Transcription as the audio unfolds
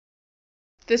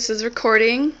This is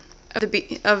recording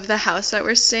of the house that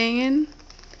we're staying in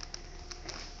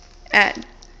at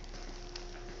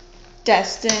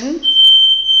Destin.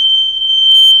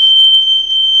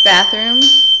 Bathroom.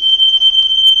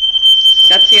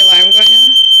 That's the alarm going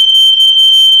off.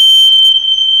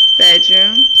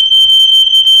 Bedroom.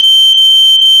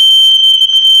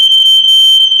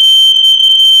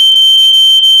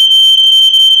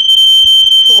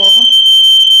 Pool.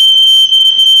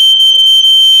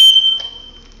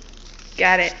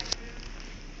 Got it.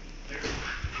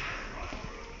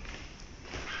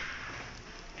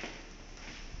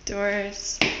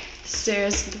 Doors,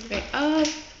 stairs to the way up.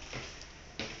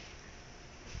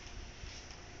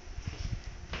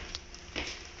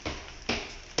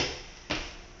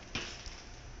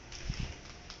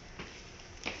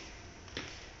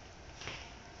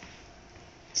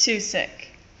 Too sick.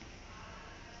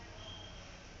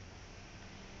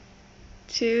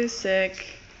 Too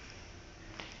sick.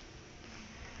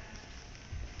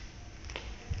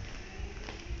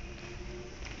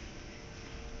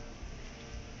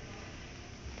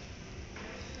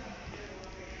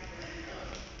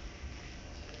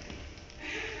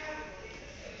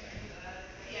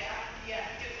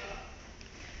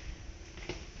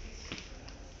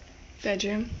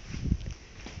 Bedroom.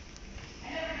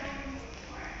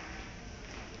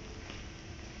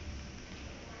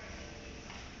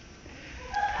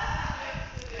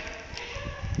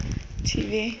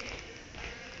 TV.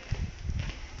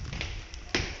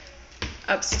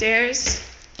 Upstairs.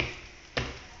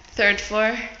 Third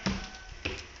floor.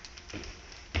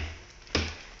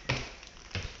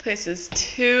 Place is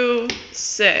too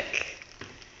sick.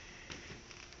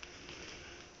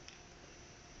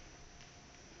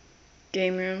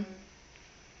 Game room.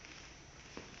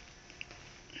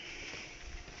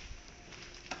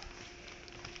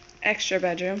 Extra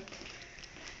bedroom.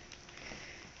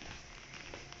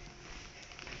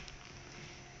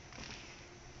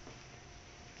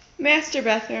 Master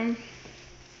bathroom.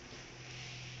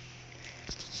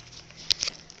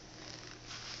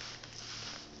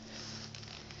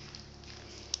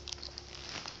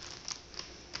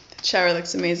 The shower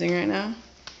looks amazing right now.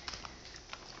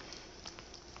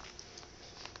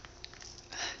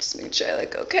 Just making sure I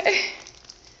look okay.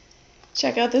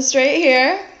 Check out this right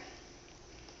here.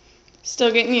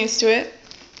 Still getting used to it.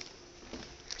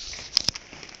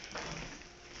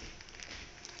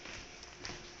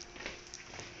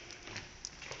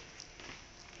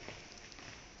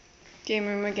 Game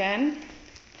room again.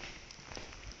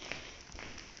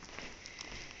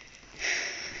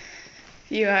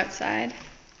 View outside.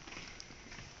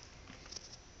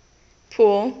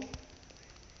 Pool.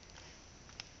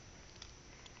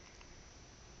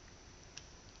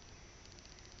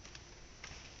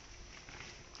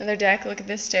 Another deck. Look at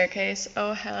this staircase.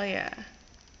 Oh, hell yeah.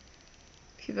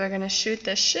 People are gonna shoot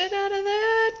the shit out of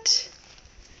that.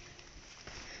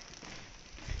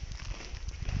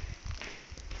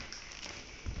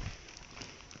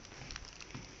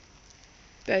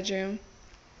 Bedroom.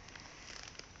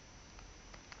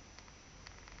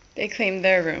 They claimed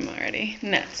their room already.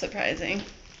 Not surprising.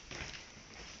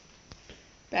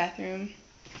 Bathroom.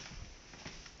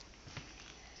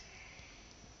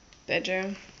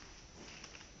 Bedroom.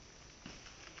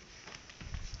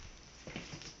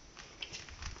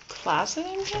 Closet,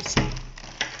 I'm guessing?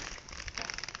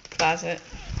 Closet.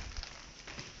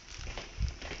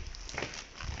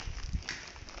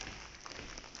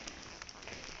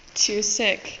 Too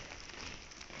sick.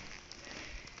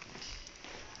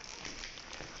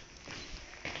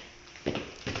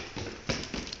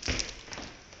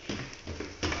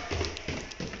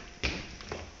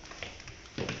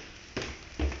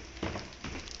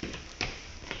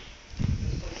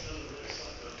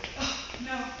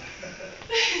 No.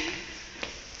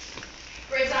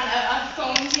 Britt's on a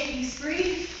phone taking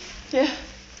spree. Yeah.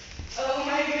 Oh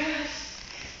my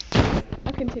gosh.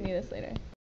 I'll continue this later.